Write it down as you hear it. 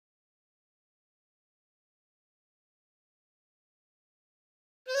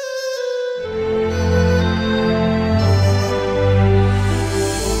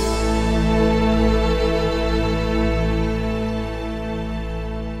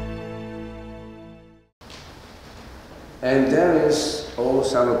And there is, O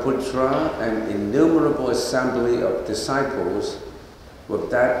Sariputra, an innumerable assembly of disciples with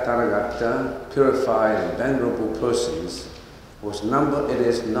that Tathagata, purified and venerable persons, whose number it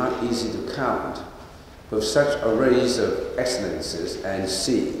is not easy to count, with such arrays of excellences, and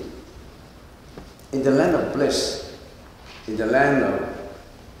see. In the land of bliss, in the land of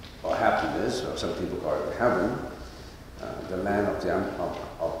happiness, or some people call it heaven, the land of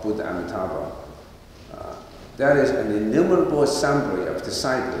Buddha Amitabha, there is an innumerable assembly of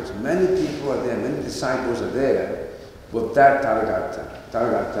disciples. Many people are there, many disciples are there with that Tathagata.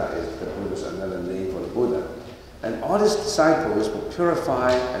 Tathagata is the Buddha's another name for the Buddha. And all these disciples were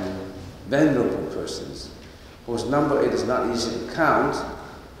purified and venerable persons, whose number it is not easy to count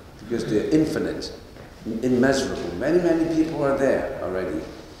because they're infinite, immeasurable. Many, many people are there already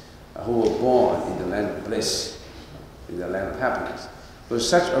who were born in the land of bliss, in the land of happiness. With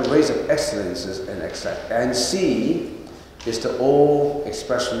such a race of excellences and etc. And see is the old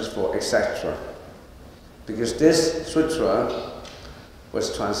expressions for etc. Because this sutra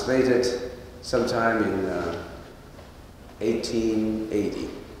was translated sometime in 1880,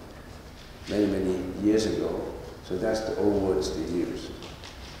 many, many years ago. So that's the old words they use.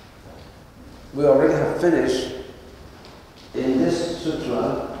 We already have finished, in this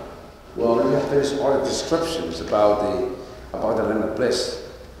sutra, we already have finished all the descriptions about the land of bliss,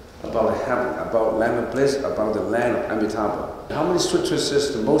 about the heaven, about land of bliss, about the land of Amitabha. How many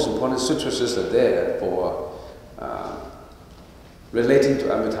sutras, the most important sutras are there for relating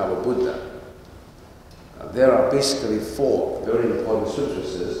to Amitabha Buddha? There are basically 4 very important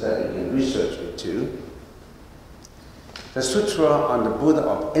sutras that you can research into. The Sutra on the Buddha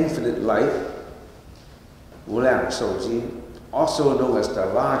of Infinite Life, 无量寿经, also known as the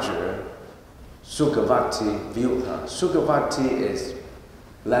larger Sukhavati Vyuha. Sukhavati is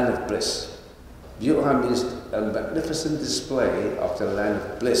land of bliss. Vyuha means a magnificent display of the land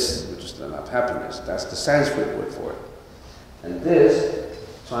of bliss, which is the land of happiness. That's the Sanskrit word for it. And this,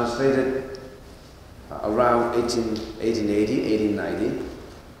 translated around 1880, 1890,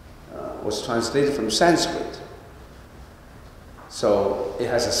 was translated from Sanskrit. So it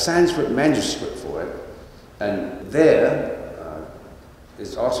has a Sanskrit manuscript for it. And there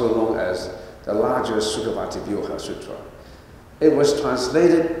is also known as the larger Sukhavati Vyuha Sutra. It was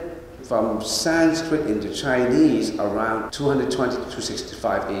translated from Sanskrit into Chinese around 220 to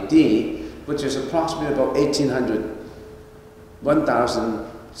 265 AD, which is approximately about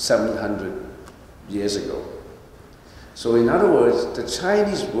 1,700 years ago. So in other words, the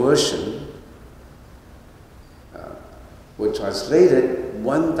Chinese version was translated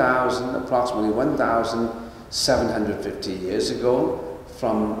approximately 1,750 years ago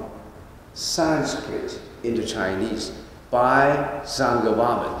from Sanskrit into Chinese by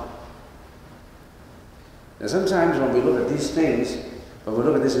Zangavaman. Now sometimes when we look at these things, when we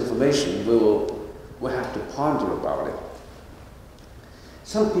look at this information, we'll have to ponder about it.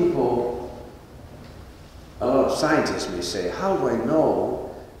 Some people, a lot of scientists may say, how do I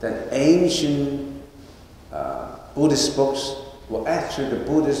know that ancient Buddhist books were actually the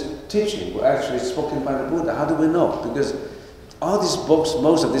Buddhist teaching, were actually spoken by the Buddha? How do we know? Because all these books,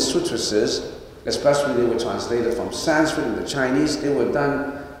 most of these sutras, especially they were translated from Sanskrit into Chinese, they were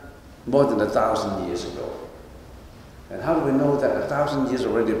done more than 1,000 years ago. And how do we know that 1,000 years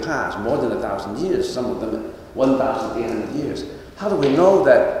already passed, more than 1,000 years, some of them 1,800 years? How do we know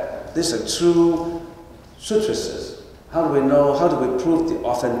that these are true sutras? How do we know, how do we prove the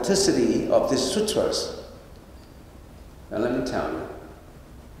authenticity of these sutras? Now let me tell you,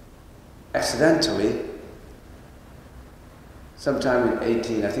 accidentally, sometime in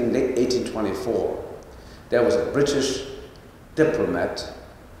 1824, there was a British diplomat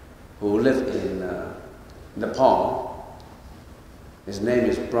who lived in Nepal. His name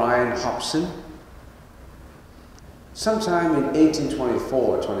is Brian Hobson. Sometime in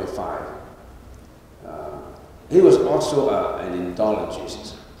 1824-25, he was also an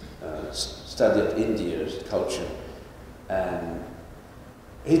Indologist, studied India's culture, and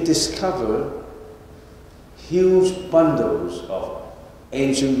he discovered huge bundles of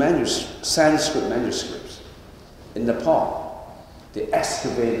ancient Sanskrit manuscripts in Nepal. They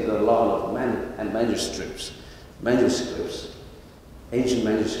excavated a lot of manuscripts, ancient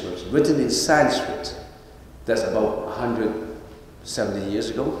manuscripts written in Sanskrit. That's about 170 years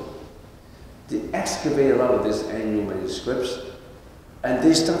ago. They excavated a lot of these ancient manuscripts, and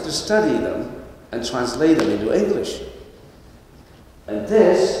they started to study them and translate them into English. And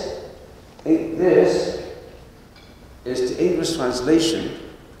this is the English translation,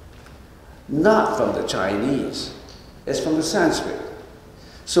 not from the Chinese, it's from the Sanskrit.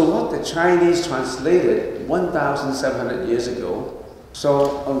 So what the Chinese translated 1,700 years ago,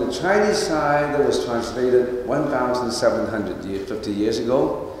 so on the Chinese side that was translated 1,750 years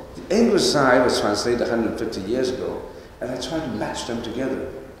ago, the English side was translated 150 years ago, and I tried to match them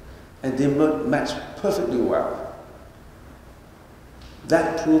together. And they match perfectly well.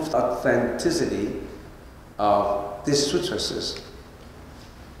 That proved authenticity of these sutras.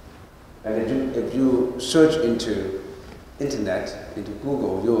 And if you search into internet, into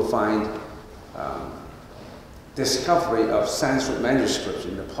Google, you will find discovery of Sanskrit manuscripts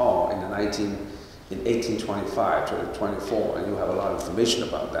in Nepal in 1825 to 24, and you have a lot of information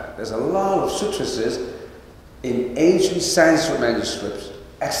about that. There's a lot of sutras in ancient Sanskrit manuscripts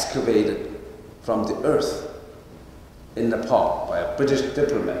excavated from the earth in Nepal by a British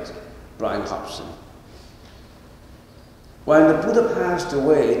diplomat, Brian Hobson. When the Buddha passed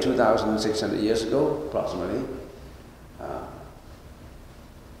away 2,600 years ago, approximately,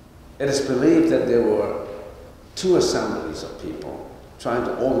 it is believed that there were two assemblies of people trying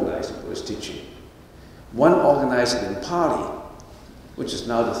to organize the Buddha's teaching. One organized it in Pali, which is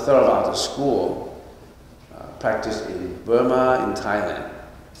now the Theravada school, practiced in Burma, in Thailand,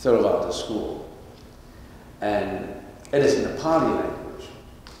 Theravada school. And it is in the Pali language.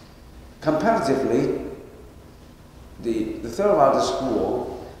 Comparatively, the Theravada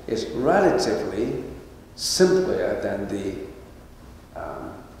school is relatively simpler than the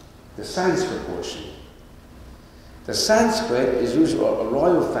Sanskrit portion. The Sanskrit is usually a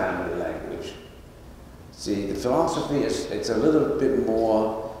royal family language. See, the philosophy it's a little bit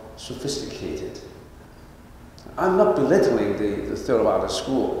more sophisticated. I'm not belittling the Theravada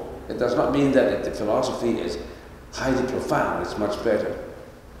school. It does not mean that the philosophy is highly profound, it's much better.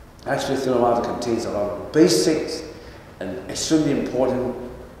 Actually, Theravada contains a lot of basics and extremely important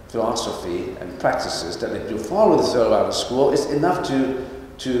philosophy and practices that if you follow the Theravada school, it's enough to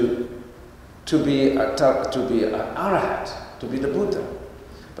be an arahat, to be the Buddha.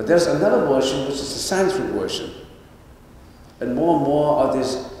 But there's another version, which is the Sanskrit version. And more of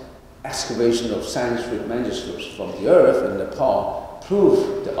this excavation of Sanskrit manuscripts from the earth in Nepal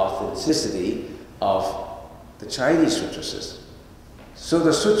prove the authenticity of the Chinese sutras. So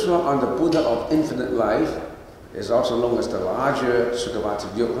the sutra on the Buddha of infinite life is also known as the larger Sukhavati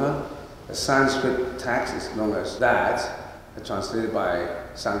Vyuha. The Sanskrit text is known as that, translated by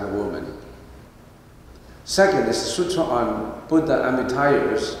Sangha woman. Second is the sutra on Buddha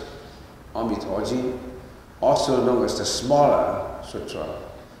Amitabha's Amitabha Jing, also known as the smaller sutra.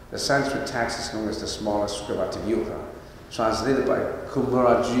 The Sanskrit text is known as the smaller Sukhavati Vyuha, translated by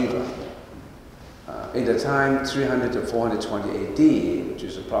Kumarajiva. In the time 300 to 420 AD, which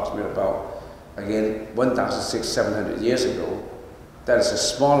is approximately about, again, 1,600 years ago, that is a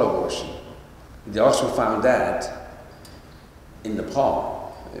smaller version. They also found that in Nepal,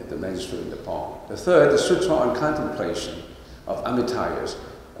 the manuscript in Nepal. The third, the Sutra on Contemplation of Amitabha's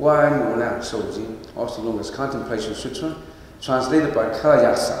Guan,無量壽經, also known as Contemplation Sutra, translated by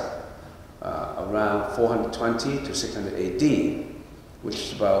Kalayasa around 420 to 600 AD, which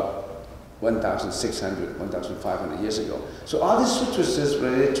is about 1,600, 1,500 years ago. So all these sutras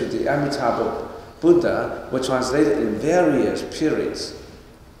related to the Amitabha Buddha were translated in various periods,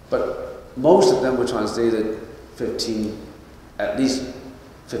 but most of them were translated at least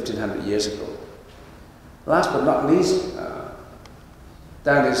 1,500 years ago. Last but not least,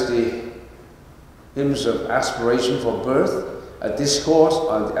 that is the hymns of aspiration for birth, a discourse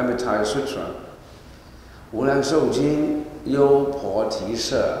on the Amitabha Sutra. 无量寿经优婆提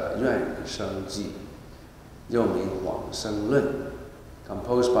舍愿生记，又名往生论,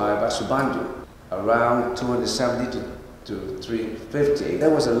 composed by Vasubandhu around 270 to 350. There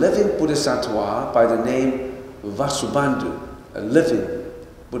was a living Bodhisattva by the name Vasubandhu, a living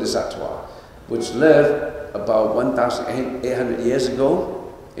Bodhisattva, which lived about 1,800 years ago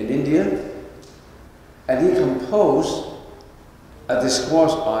in India, and he composed a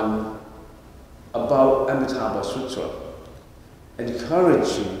discourse about Amitabha Sutra,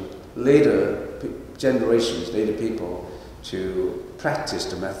 encouraging later generations, later people, to practice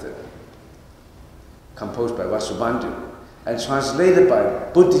the method. Composed by Vasubandhu and translated by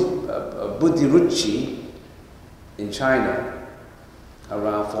Buddhiruchi in China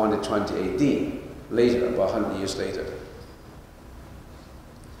around 420 AD, later, about 100 years later.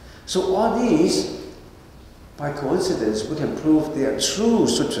 So all these, by coincidence, we can prove they are true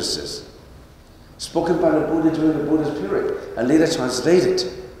sutras, spoken by the Buddha during the Buddha's period, and later translated.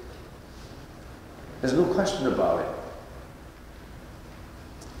 There's no question about it.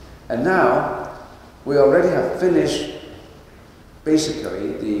 And now, we already have finished,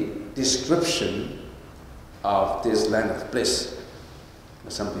 basically, the description of this land of bliss.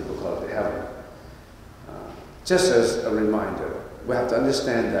 Some people call it the heaven. Just as a reminder, we have to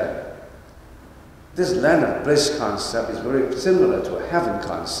understand that this land of bliss concept is very similar to a heaven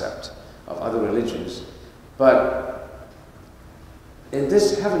concept of other religions. But in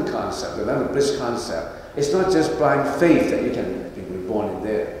this heaven concept, the land of bliss concept, it's not just blind faith that you can be reborn in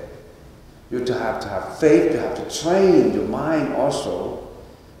there. You have to have faith, you have to train your mind also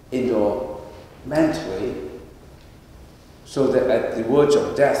in your mentally, so that at the verge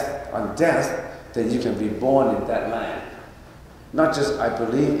of death, on death, then you can be born in that land. Not just, I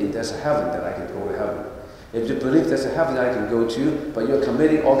believe in there's a heaven that I can go to heaven. If you believe there's a heaven that I can go to, but you're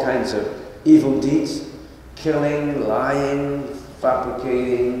committing all kinds of evil deeds, killing, lying,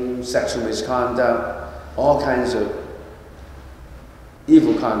 fabricating, sexual misconduct, all kinds of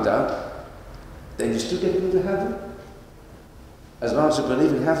evil conduct, then you still can go to heaven? As long as you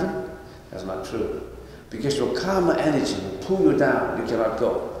believe in heaven? That's not true. Because your karma energy will pull you down, you cannot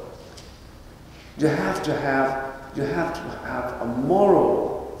go. You have to have a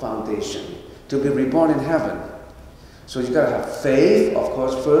moral foundation to be reborn in heaven. So you got to have faith, of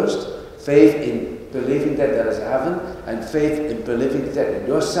course, first, faith in believing that there is a heaven, and faith in believing that in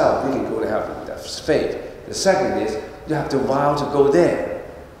yourself you can go to heaven. That's faith. The second is you have to vow to go there.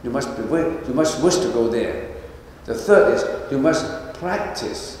 You must wish to go there. The third is you must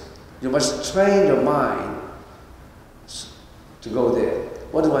practice. You must train your mind to go there.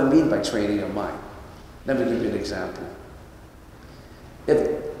 What do I mean by training your mind? Let me give you an example.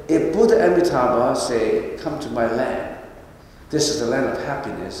 If Buddha Amitabha say, come to my land, this is the land of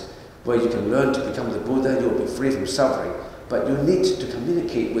happiness, where you can learn to become the Buddha, you will be free from suffering, but you need to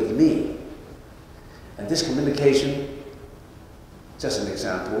communicate with me. And this communication, just an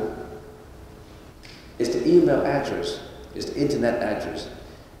example, is the email address, is the internet address.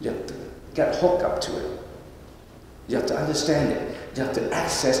 You have to get hooked up to it. You have to understand it. You have to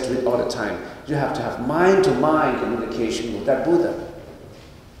access to it all the time. You have to have mind-to-mind communication with that Buddha.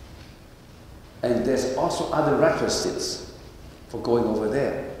 And there's also other requisites for going over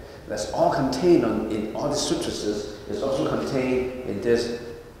there. That's all contained in all the sutras. Is also contained in this,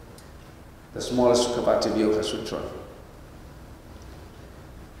 the smallest Sukhabhati Sutra.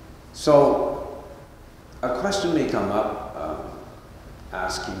 So, a question may come up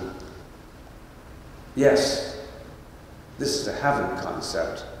asking, yes, this is a heaven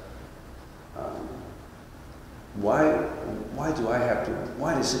concept. Why do I have to,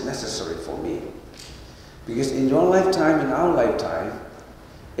 why is it necessary for me? Because in your lifetime, in our lifetime,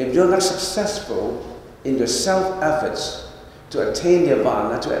 if you're not successful in your self-efforts to attain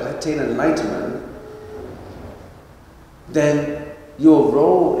nirvana, to attain enlightenment, then you'll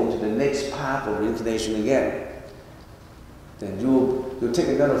roll into the next path of reincarnation again. Then you'll take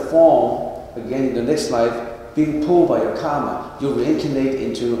another form again in the next life, being pulled by your karma. You'll reincarnate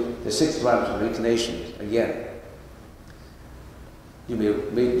into the 6 realms of reincarnation again. You may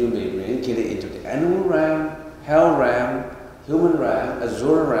reincarnate into the animal realm, hell realm, human realm,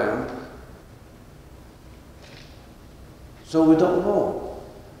 azura realm. So we don't know.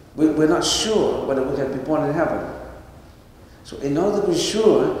 We're not sure whether we can be born in heaven. So in order to be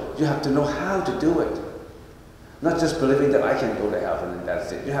sure, you have to know how to do it. Not just believing that I can go to heaven and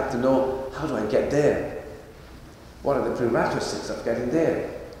that's it. You have to know, how do I get there? What are the prerequisites of getting there?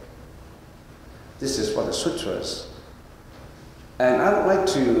 This is what the sutras. And I would like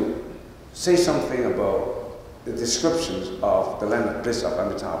to say something about the descriptions of the land of bliss of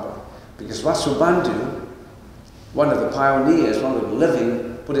Amitabha. Because Vasubandhu, one of the pioneers, one of the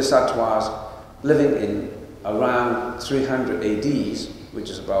living Bodhisattvas living in around 300 AD, which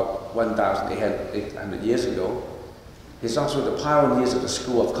is about 1,800 years ago, he's also the pioneers of the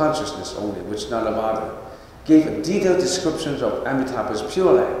school of consciousness only, which Nalavada gave a detailed description of Amitabha's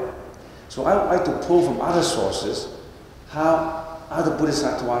Pure Land. So I would like to pull from other sources how other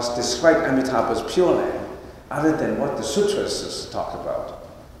Bodhisattvas describe Amitabha's Pure Land, other than what the sutras talk about.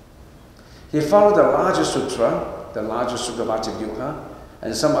 He followed the larger sutra, the larger Sukhabhati Vyuha,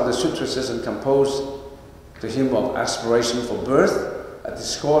 and some other sutras, and composed the hymn of aspiration for birth, a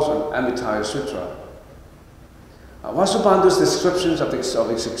discourse on Amitabha Sutra. Vasubandhu's descriptions of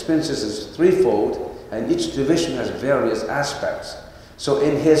his experiences is threefold, and each division has various aspects. So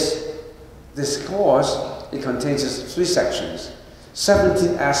in his discourse, it contains 3 sections.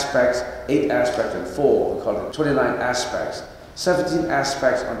 17 aspects, 8 aspects, and 4. We call it 29 aspects. 17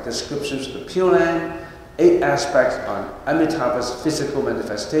 aspects on descriptions of the Pure Land, 8 aspects on Amitabha's physical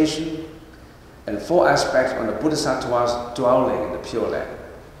manifestation, and 4 aspects on the Bodhisattva's dwelling in the Pure Land.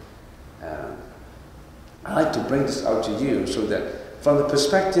 I'd like to bring this out to you so that from the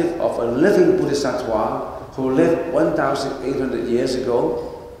perspective of a living Bodhisattva who lived 1,800 years ago,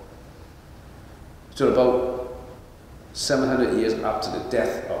 to about 700 years after the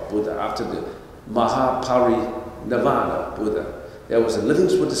death of Buddha, after the Mahaparinirvana Buddha. There was a living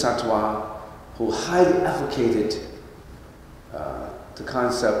Bodhisattva who highly advocated the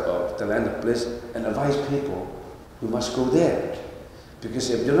concept of the land of bliss and advised people, you must go there. Because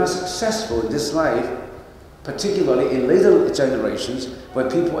if you're not successful in this life, particularly in later generations, where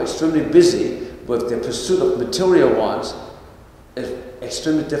people are extremely busy with their pursuit of material wants, it's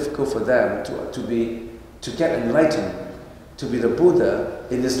extremely difficult for them to get enlightened, to be the Buddha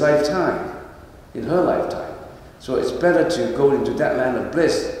in this lifetime, in her lifetime. So it's better to go into that land of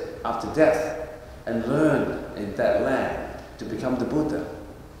bliss after death and learn in that land to become the Buddha,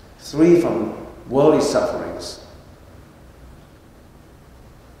 free from worldly sufferings.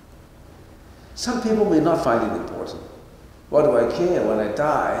 Some people may not find it important. What do I care? When I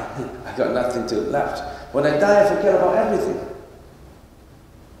die, I got nothing to left. When I die, I forget about everything.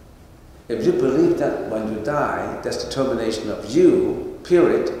 If you believe that when you die, that's the termination of you,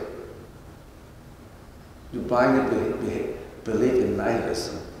 period, you blindly believe in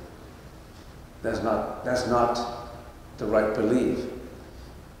nihilism. That's not the right belief.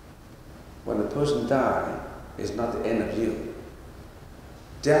 When a person dies, it's not the end of you.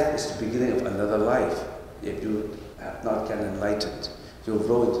 Death is the beginning of another life. If you have not gotten enlightened, you'll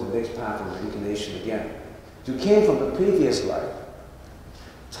go into the next path of reincarnation again. You came from the previous life.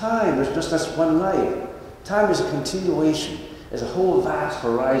 Time is just as one life. Time is a continuation. It's a whole vast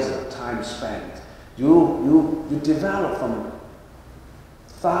horizon of time spent. You develop from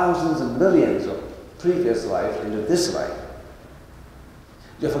thousands and millions of previous lives into this life.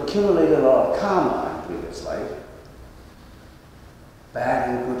 You have accumulated a lot of karma in previous life. Bad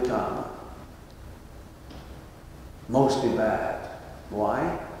and good karma. Mostly bad.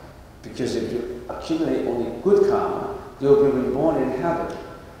 Why? Because if you accumulate only good karma, you'll be reborn in heaven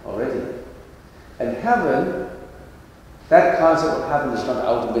already. And heaven, that concept of heaven is not the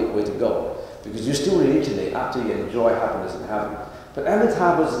ultimate way to go, because you still reincarnate after you enjoy happiness in heaven. But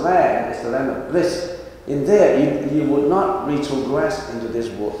Amitabha's land is the land of bliss. In there, you would not retrogress into this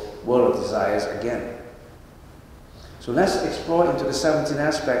world of desires again. So let's explore into the 17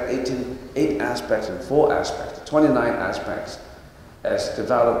 aspects, 8 aspects and 4 aspects, 29 aspects as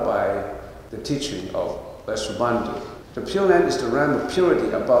developed by the teaching of Subandhu. The Pure Land is the realm of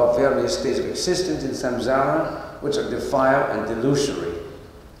purity above various states of existence in samsara, which are defiled and delusory.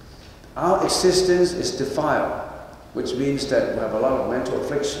 Our existence is defiled, which means that we have a lot of mental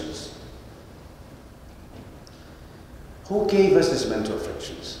afflictions. Who gave us these mental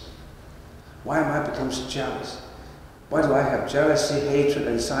afflictions? Why am I become so jealous? Why do I have jealousy, hatred,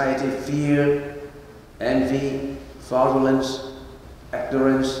 anxiety, fear, envy, fraudulence,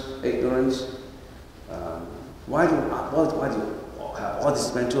 ignorance? Why do I have all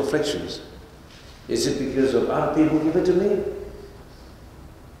these mental afflictions? Is it because of other people give it to me?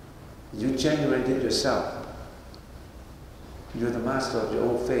 You generated it yourself. You're the master of your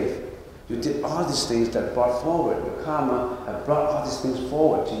own faith. You did all these things that brought forward. Your karma have brought all these things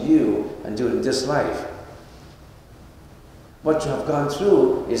forward to you and during this life. What you have gone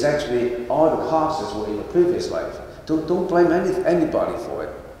through is actually all the causes were in the previous life. Don't blame anybody for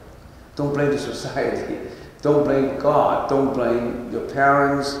it. Don't blame the society. Don't blame God. Don't blame your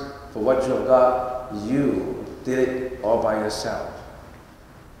parents for what you have got. You did it all by yourself.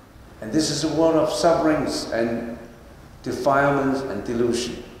 And this is a world of sufferings and defilements and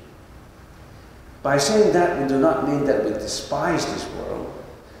delusion. By saying that, we do not mean that we despise this world.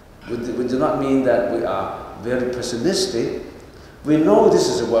 We do not mean that we are very pessimistic. We know this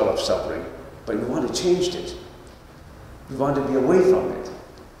is a world of suffering, but we want to change it. We want to be away from it.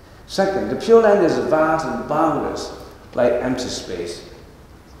 Second, the Pure Land is vast and boundless, like empty space.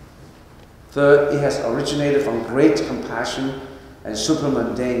 Third, it has originated from great compassion and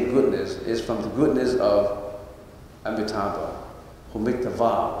supramundane goodness. Is from the goodness of Amitabha, who made the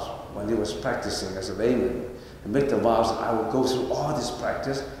vows when he was practicing as a layman. He made the vows that I will go through all this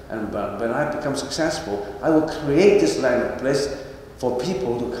practice, and when I become successful, I will create this land of bliss for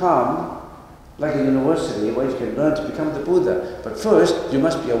people to come, like a university where you can learn to become the Buddha. But first, you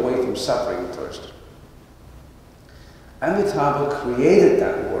must be away from suffering first. Amitabha created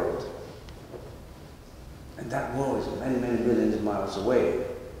that world. And that world is many, many millions of miles away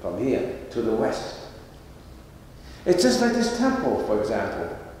from here to the west. It's just like this temple, for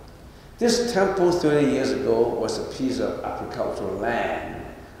example. This temple 30 years ago was a piece of agricultural land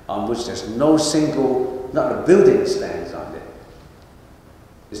on which there's no single, not a building stands on it.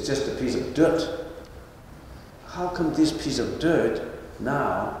 It's just a piece of dirt. How come this piece of dirt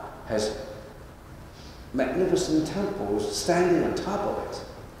now has magnificent temples standing on top of it.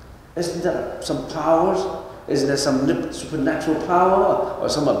 Isn't there some powers? Isn't there some supernatural power or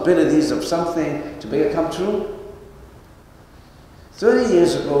some abilities of something to make it come true? 30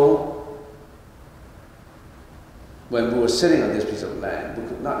 years ago, when we were sitting on this piece of land, we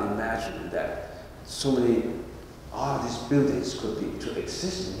could not imagine that so many these buildings could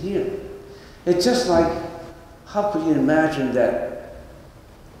exist in here. It's just like, how could you imagine that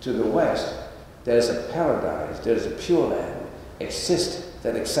to the west, there's a paradise, there's a pure land, exists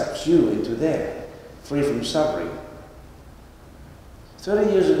that accepts you into there, free from suffering.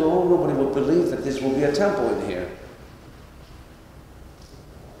 30 years ago, nobody would believe that this will be a temple in here.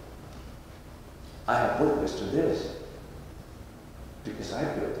 I have witness to this because I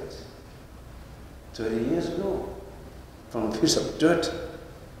built it 30 years ago from a piece of dirt,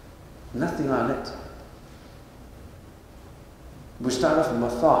 nothing on it. We started from a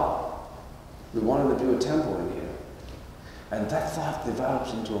thought. We wanted to build a temple in here. And that thought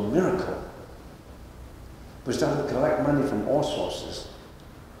develops into a miracle. We started to collect money from all sources.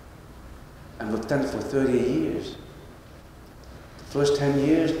 And we've done it for 30 years. The first 10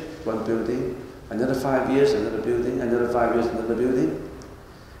 years, one building. Another 5 years, another building. Another 5 years, another building.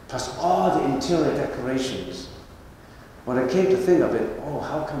 Plus all the interior decorations. When I came to think of it,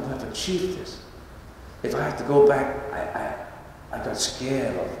 how come we have achieved this? If I had to go back, I got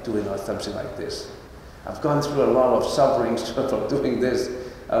scared of doing something like this. I've gone through a lot of sufferings from doing this.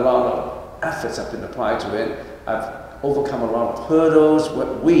 A lot of efforts have been applied to it. I've overcome a lot of hurdles.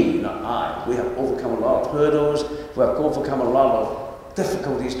 We, not I, we have overcome a lot of hurdles. We have overcome a lot of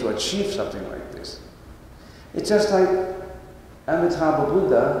difficulties to achieve something like this. It's just like Amitabha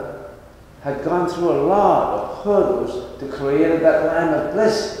Buddha had gone through a lot of hurdles to create that land of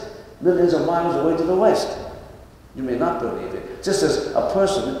bliss, millions of miles away to the west. You may not believe it. Just as a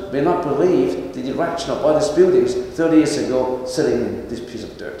person may not believe the erection of all these buildings 30 years ago sitting in this piece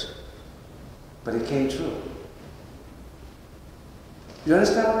of dirt. But it came true. You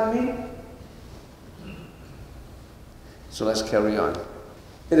understand what I mean? So let's carry on.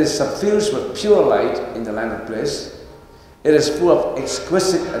 It is suffused with pure light in the land of bliss. It is full of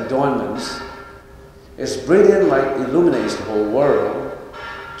exquisite adornments. Its brilliant light illuminates the whole world.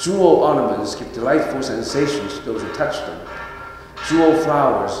 Jewel ornaments give delightful sensations to those who touch them. Jewel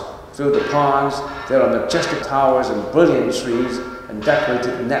flowers fill the ponds. There are majestic towers and brilliant trees, and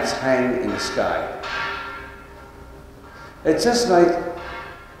decorated nets hang in the sky. It's just like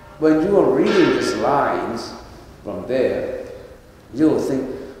when you are reading these lines from there, you will think,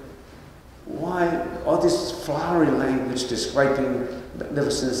 why all this flowery language describing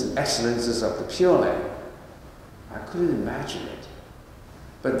magnificence and excellences of the Pure Land? I couldn't imagine it.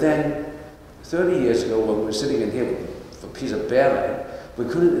 But then, 30 years ago, when we were sitting in here with a piece of bare land, we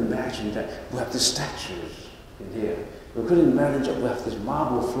couldn't imagine that we have these statues in here. We couldn't imagine that we have this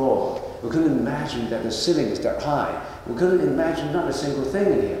marble floor. We couldn't imagine that the ceiling is that high. We couldn't imagine not a single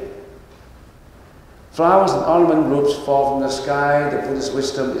thing in here. Flowers and ornament groups fall from the sky. The Buddhist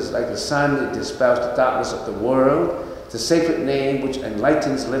wisdom is like the sun. It dispels the darkness of the world. The sacred name which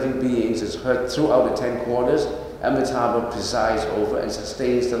enlightens living beings is heard throughout the 10 quarters. Amitabha presides over and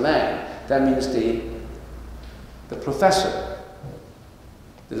sustains the land. That means the professor,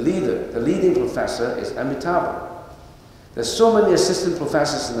 the leader, the leading professor is Amitabha. There's so many assistant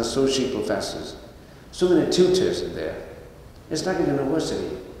professors and associate professors, so many tutors in there. It's like a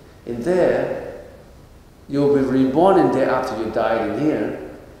university. In there, you'll be reborn in there after you died in here,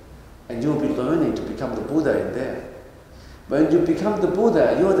 and you'll be learning to become the Buddha in there. When you become the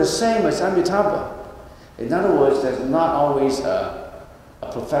Buddha, you're the same as Amitabha. In other words, there's not always a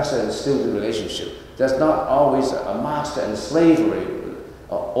professor and student relationship. There's not always a master and slavery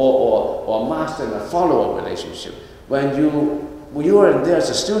or a master and a follower relationship. When you are in there as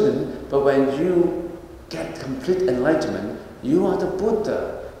a student, but when you get complete enlightenment, you are the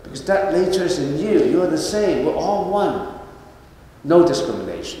Buddha. Because that nature is in you. You are the same. We're all one. No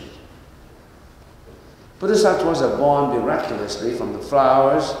discrimination. Bodhisattvas are born miraculously from the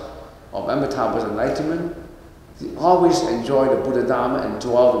flowers of Amitabha's enlightenment. They always enjoy the Buddha Dharma and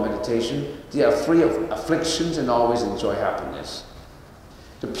do all the meditation. They are free of afflictions and always enjoy happiness.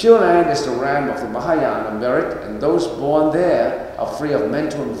 The Pure Land is the realm of the Mahayana merit, and those born there are free of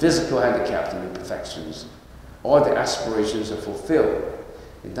mental and physical handicaps and imperfections. All their aspirations are fulfilled.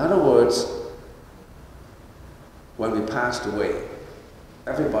 In other words, when we passed away,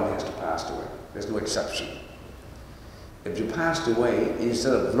 everybody has to pass away. There's no exception. If you passed away,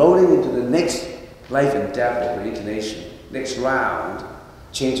 instead of floating into the next life and death of reincarnation, next round,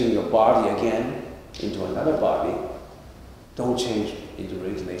 changing your body again into another body, don't change into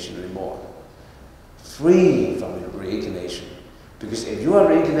reincarnation anymore. free from reincarnation. Because if you are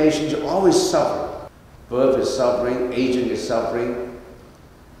reincarnation, you're always suffering. Birth is suffering, aging is suffering,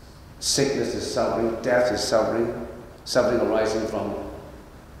 sickness is suffering, death is suffering, suffering arising from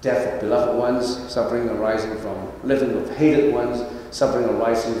death of beloved ones, suffering arising from living with hated ones, suffering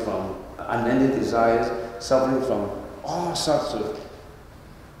arising from unending desires, suffering from all sorts of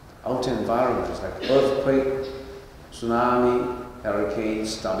outer environments like earthquake, tsunami,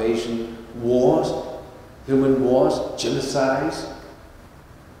 hurricanes, starvation, wars, human wars, genocides,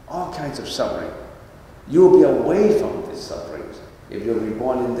 all kinds of suffering. You will be away from these sufferings if you're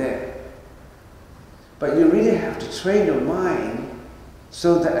reborn in there. But you really have to train your mind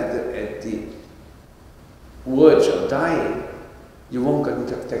so that at the verge of dying, you won't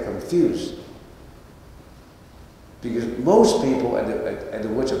get confused. Because most people at the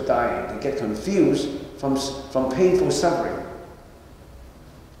verge of dying, they get confused from painful suffering.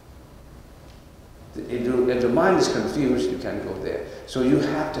 If the mind is confused, you can't go there. So you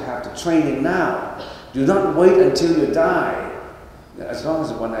have to have the training now. Do not wait until you die. As long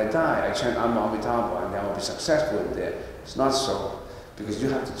as when I die, I chant Amitabha and I will be successful in there. It's not so. Because you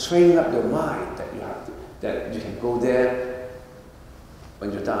have to train up your mind that you can go there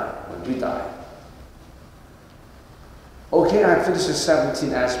when you die, when we die. Okay, I finished the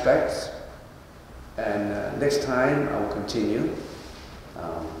 17 aspects. And next time I will continue.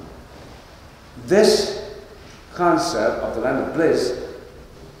 This concept of the land of bliss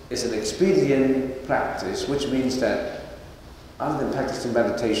is an expedient practice, which means that other than practicing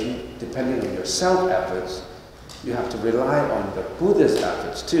meditation, depending on your self-efforts, you have to rely on the Buddha's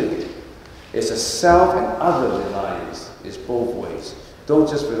efforts too. It's a self and other reliance. It's both ways. Don't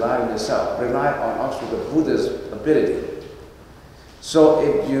just rely on yourself. Rely on also the Buddha's ability. So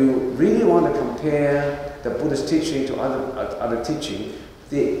if you really want to compare the Buddha's teaching to other teaching,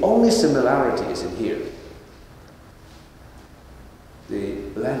 the only similarity is in here. The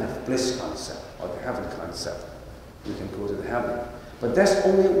land of bliss concept, or the heaven concept. You can go to the heaven. But that's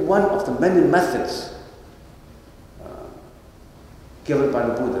only one of the many methods given by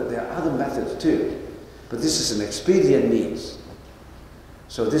the Buddha. There are other methods too. But this is an expedient means.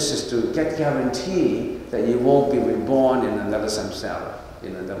 So this is to get guarantee that you won't be reborn in another samsara,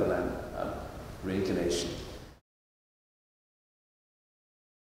 in another land of reincarnation.